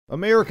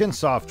American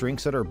soft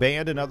drinks that are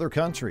banned in other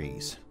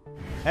countries.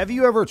 Have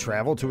you ever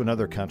traveled to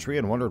another country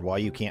and wondered why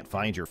you can't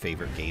find your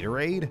favorite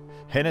Gatorade?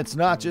 And it's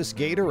not just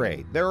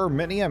Gatorade. There are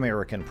many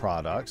American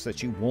products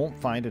that you won't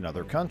find in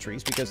other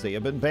countries because they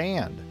have been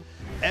banned.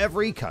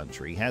 Every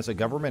country has a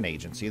government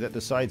agency that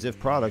decides if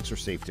products are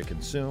safe to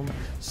consume,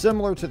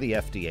 similar to the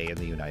FDA in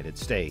the United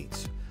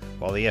States.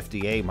 While the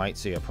FDA might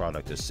say a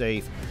product is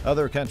safe,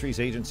 other countries'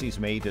 agencies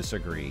may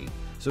disagree.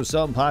 So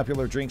some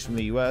popular drinks from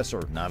the US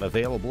are not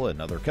available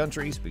in other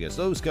countries because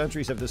those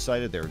countries have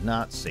decided they're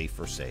not safe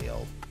for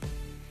sale.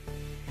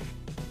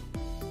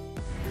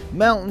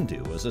 Mountain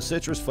Dew is a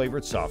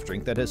citrus-flavored soft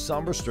drink that has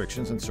some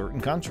restrictions in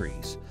certain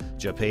countries.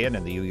 Japan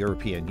and the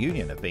European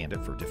Union have banned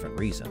it for different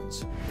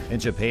reasons.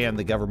 In Japan,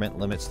 the government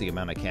limits the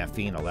amount of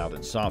caffeine allowed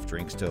in soft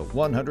drinks to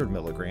 100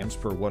 milligrams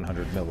per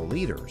 100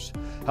 milliliters.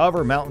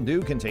 However, Mountain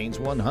Dew contains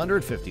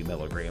 150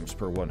 milligrams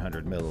per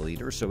 100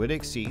 milliliters, so it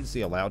exceeds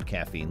the allowed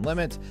caffeine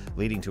limit,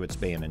 leading to its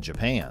ban in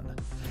Japan.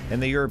 In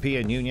the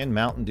European Union,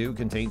 Mountain Dew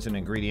contains an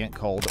ingredient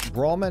called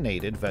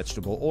brominated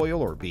vegetable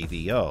oil, or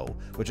BVO,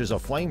 which is a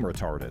flame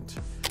retardant.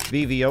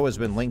 BVO has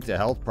been linked to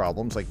health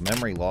problems like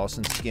memory loss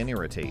and skin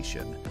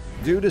irritation.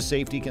 Due to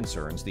safety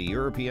concerns, the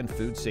European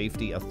Food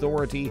Safety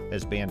Authority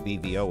has banned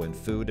BVO in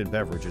food and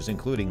beverages,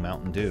 including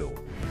Mountain Dew.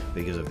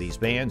 Because of these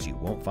bans, you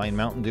won't find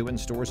Mountain Dew in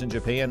stores in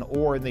Japan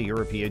or in the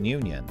European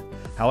Union.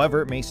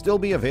 However, it may still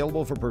be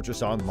available for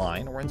purchase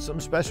online or in some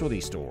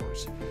specialty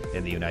stores.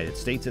 In the United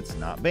States, it's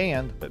not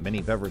banned, but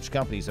many beverage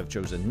companies have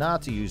chosen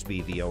not to use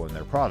BVO in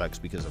their products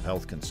because of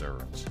health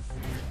concerns.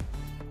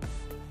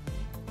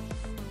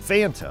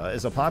 Fanta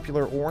is a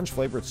popular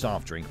orange-flavored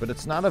soft drink, but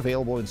it's not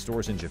available in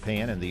stores in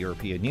Japan and the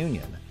European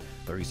Union.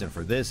 The reason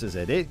for this is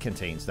that it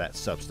contains that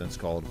substance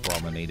called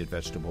brominated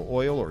vegetable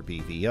oil, or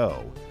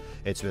BVO.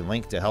 It's been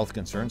linked to health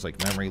concerns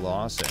like memory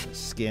loss and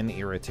skin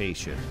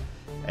irritation.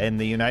 In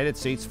the United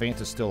States,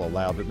 Fanta is still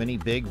allowed, but many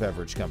big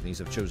beverage companies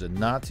have chosen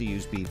not to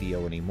use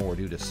BVO anymore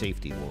due to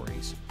safety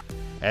worries.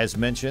 As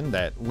mentioned,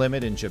 that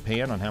limit in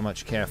Japan on how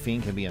much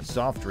caffeine can be in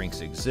soft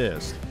drinks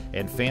exists,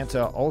 and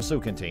Fanta also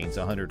contains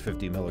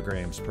 150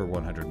 milligrams per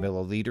 100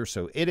 milliliters,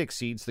 so it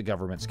exceeds the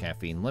government's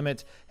caffeine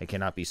limit and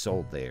cannot be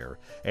sold there.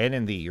 And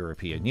in the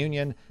European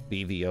Union,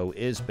 BVO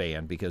is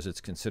banned because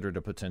it's considered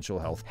a potential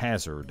health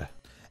hazard.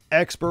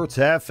 Experts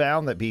have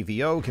found that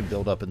BVO can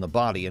build up in the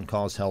body and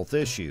cause health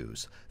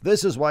issues.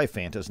 This is why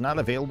Fanta is not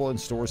available in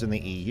stores in the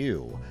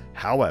EU.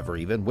 However,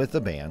 even with the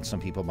ban,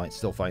 some people might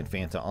still find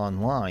Fanta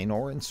online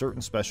or in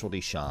certain specialty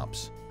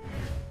shops.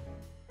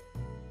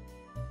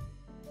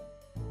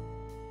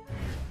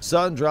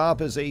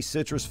 Sundrop is a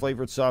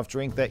citrus-flavored soft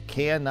drink that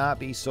cannot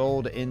be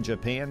sold in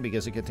Japan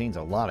because it contains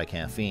a lot of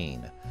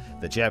caffeine.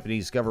 The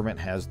Japanese government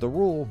has the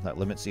rule that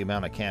limits the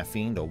amount of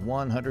caffeine to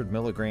 100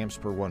 milligrams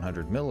per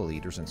 100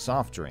 milliliters in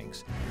soft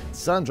drinks.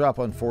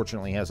 Sundrop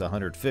unfortunately has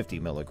 150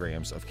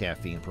 milligrams of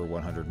caffeine per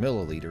 100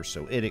 milliliters,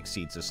 so it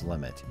exceeds this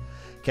limit.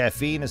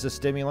 Caffeine is a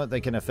stimulant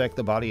that can affect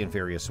the body in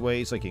various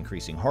ways, like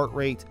increasing heart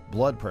rate,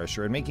 blood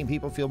pressure, and making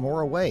people feel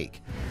more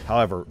awake.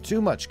 However,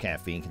 too much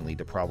caffeine can lead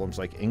to problems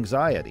like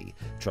anxiety,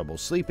 trouble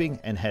sleeping,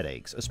 and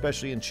headaches,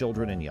 especially in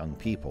children and young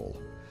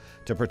people.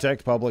 To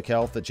protect public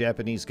health, the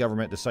Japanese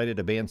government decided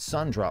to ban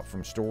Sundrop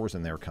from stores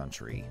in their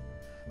country.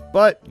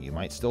 But you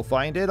might still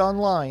find it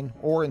online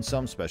or in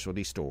some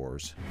specialty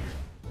stores.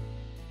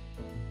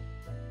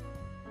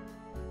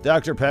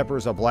 Dr. Pepper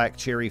is a black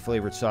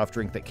cherry-flavored soft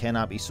drink that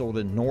cannot be sold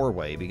in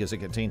Norway because it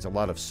contains a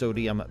lot of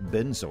sodium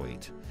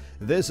benzoate.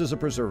 This is a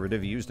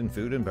preservative used in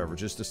food and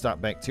beverages to stop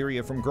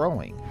bacteria from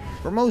growing.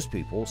 For most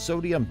people,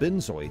 sodium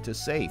benzoate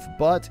is safe,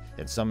 but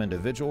in some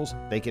individuals,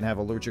 they can have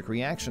allergic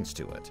reactions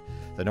to it.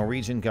 The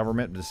Norwegian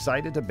government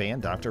decided to ban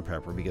Dr.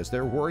 Pepper because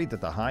they're worried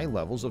that the high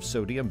levels of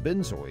sodium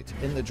benzoate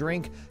in the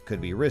drink could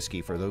be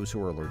risky for those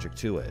who are allergic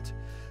to it.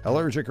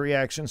 Allergic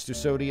reactions to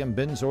sodium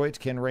benzoate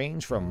can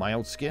range from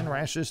mild skin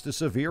rashes to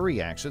severe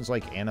reactions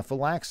like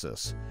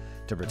anaphylaxis.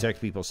 To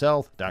protect people's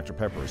health, Dr.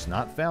 Pepper is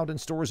not found in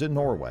stores in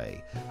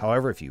Norway.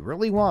 However, if you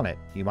really want it,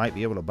 you might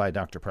be able to buy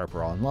Dr.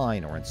 Pepper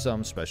online or in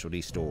some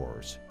specialty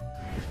stores.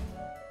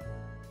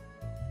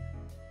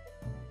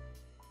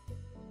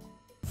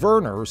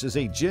 Werner's is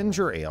a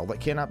ginger ale that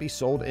cannot be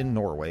sold in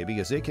Norway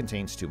because it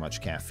contains too much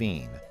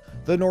caffeine.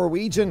 The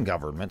Norwegian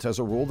government has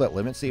a rule that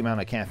limits the amount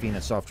of caffeine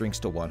in soft drinks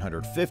to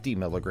 150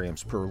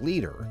 milligrams per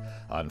liter.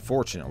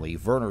 Unfortunately,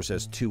 Werner's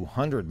has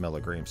 200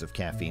 milligrams of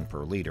caffeine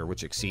per liter,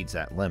 which exceeds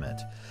that limit.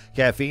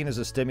 Caffeine is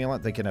a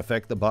stimulant that can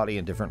affect the body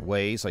in different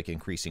ways, like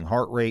increasing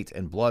heart rate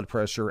and blood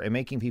pressure and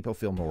making people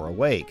feel more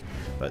awake.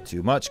 But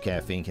too much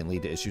caffeine can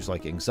lead to issues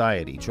like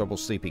anxiety, trouble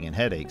sleeping, and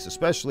headaches,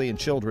 especially in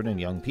children and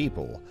young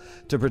people.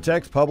 To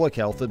protect public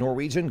health, the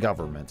Norwegian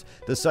government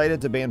decided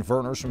to ban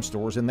Werner's from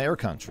stores in their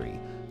country.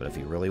 But if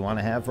you really want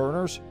to have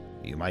Werner's,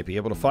 you might be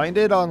able to find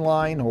it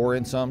online or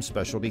in some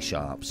specialty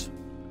shops.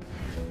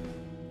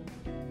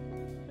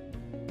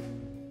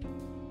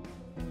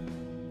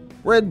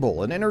 Red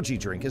Bull, an energy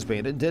drink, is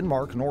banned in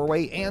Denmark,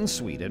 Norway, and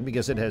Sweden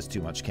because it has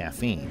too much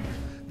caffeine.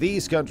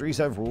 These countries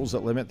have rules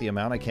that limit the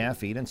amount of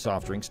caffeine in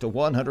soft drinks to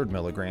 100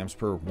 milligrams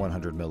per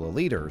 100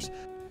 milliliters.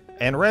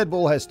 And Red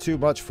Bull has too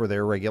much for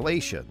their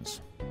regulations.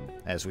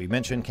 As we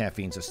mentioned,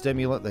 caffeine's a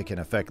stimulant that can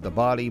affect the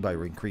body by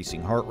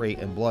increasing heart rate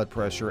and blood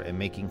pressure and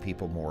making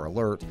people more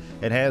alert.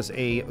 It has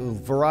a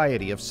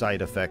variety of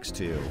side effects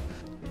too.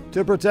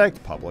 To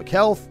protect public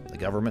health, the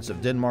governments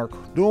of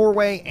Denmark,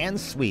 Norway, and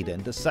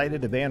Sweden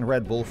decided to ban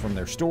Red Bull from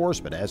their stores,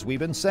 but as we've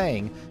been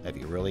saying, if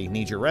you really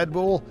need your Red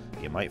Bull,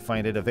 you might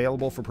find it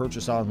available for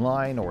purchase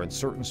online or in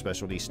certain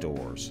specialty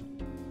stores.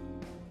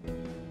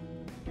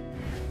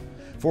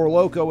 Four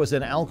Loko is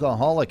an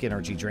alcoholic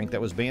energy drink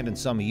that was banned in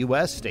some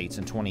U.S. states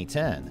in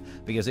 2010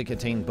 because it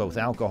contained both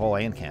alcohol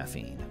and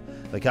caffeine.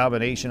 The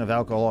combination of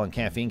alcohol and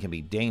caffeine can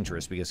be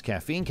dangerous because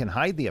caffeine can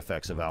hide the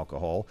effects of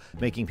alcohol,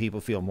 making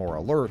people feel more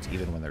alert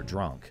even when they're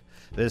drunk.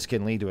 This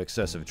can lead to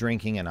excessive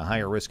drinking and a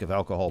higher risk of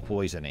alcohol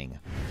poisoning.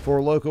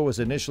 Four Loko was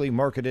initially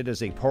marketed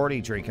as a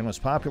party drink and was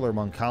popular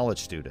among college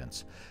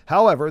students.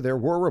 However, there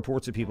were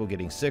reports of people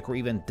getting sick or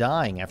even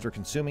dying after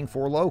consuming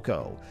Four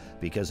Loko.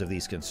 Because of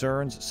these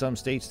concerns, some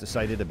states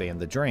decided to ban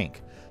the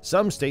drink.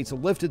 Some states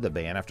lifted the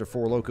ban after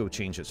Four Loko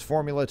changed its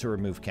formula to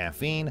remove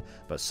caffeine,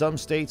 but some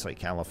states like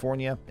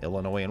California,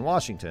 Illinois, and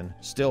Washington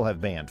still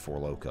have banned Four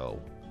Loko.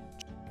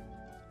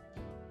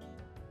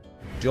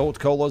 Jolt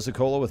Cola is a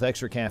cola with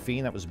extra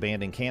caffeine that was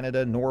banned in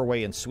Canada,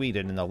 Norway, and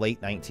Sweden in the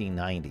late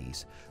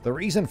 1990s. The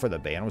reason for the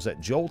ban was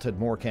that Jolt had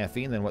more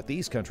caffeine than what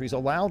these countries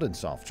allowed in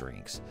soft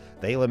drinks.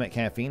 They limit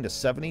caffeine to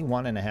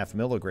 71.5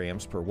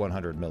 milligrams per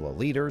 100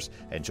 milliliters,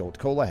 and Jolt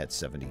Cola had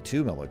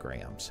 72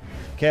 milligrams.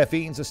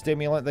 Caffeine's a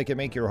stimulant that can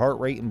make your heart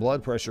rate and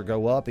blood pressure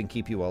go up and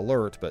keep you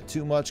alert, but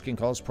too much can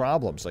cause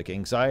problems like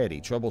anxiety,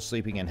 trouble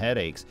sleeping, and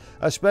headaches,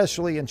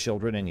 especially in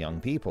children and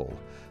young people.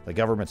 The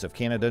governments of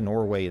Canada,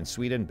 Norway, and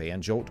Sweden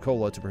banned Jolt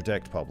Cola to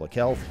protect public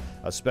health,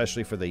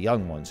 especially for the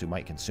young ones who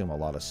might consume a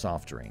lot of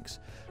soft drinks.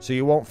 So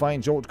you won't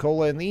find Jolt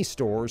Cola in these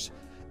stores,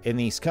 in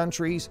these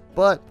countries,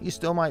 but you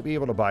still might be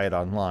able to buy it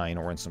online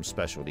or in some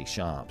specialty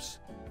shops.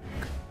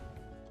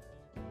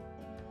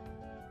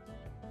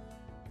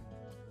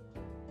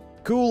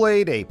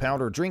 Kool-Aid, a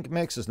powdered drink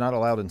mix, is not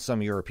allowed in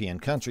some European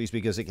countries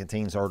because it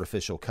contains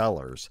artificial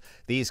colors.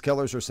 These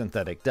colors are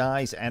synthetic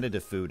dyes added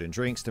to food and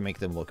drinks to make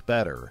them look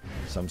better.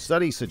 Some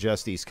studies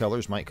suggest these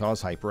colors might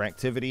cause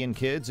hyperactivity in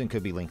kids and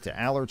could be linked to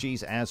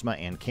allergies, asthma,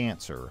 and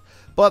cancer.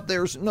 But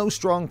there's no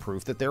strong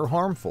proof that they're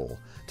harmful.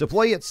 To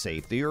play it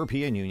safe, the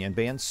European Union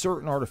banned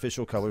certain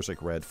artificial colors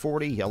like red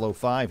 40, yellow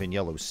 5, and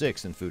yellow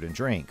 6 in food and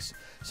drinks.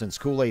 Since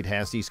Kool-Aid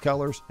has these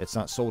colors, it's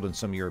not sold in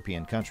some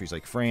European countries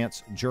like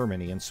France,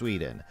 Germany, and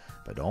Sweden.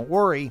 But don't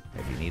worry,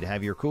 if you need to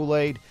have your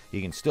Kool-Aid,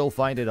 you can still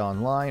find it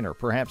online or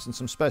perhaps in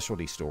some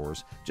specialty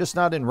stores, just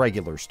not in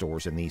regular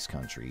stores in these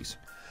countries.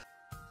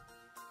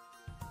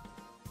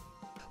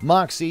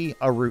 Moxie,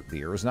 a root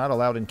beer, is not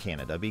allowed in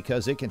Canada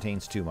because it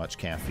contains too much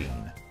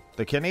caffeine.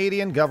 The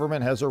Canadian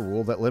government has a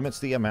rule that limits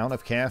the amount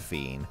of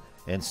caffeine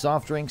in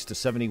soft drinks to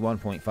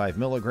 71.5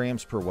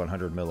 milligrams per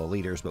 100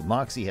 milliliters, but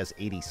Moxie has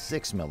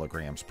 86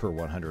 milligrams per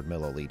 100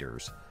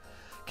 milliliters.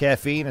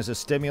 Caffeine is a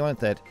stimulant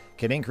that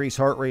can increase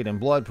heart rate and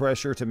blood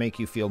pressure to make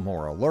you feel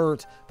more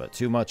alert, but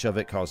too much of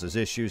it causes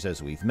issues,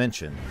 as we've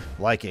mentioned,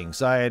 like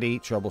anxiety,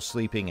 trouble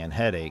sleeping, and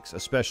headaches,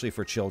 especially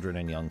for children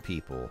and young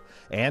people.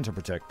 And to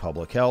protect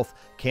public health,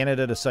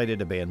 Canada decided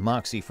to ban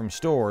Moxie from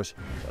stores,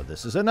 but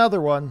this is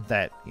another one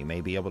that you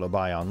may be able to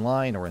buy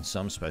online or in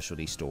some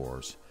specialty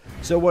stores.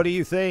 So what do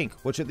you think?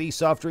 Which of these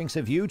soft drinks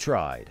have you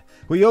tried?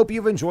 We hope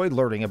you've enjoyed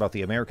learning about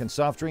the American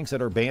soft drinks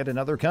that are banned in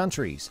other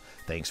countries.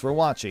 Thanks for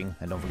watching,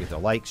 and don't forget to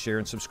like, share,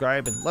 and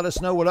subscribe, and let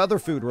us know what other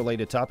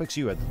food-related topics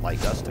you would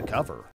like us to cover.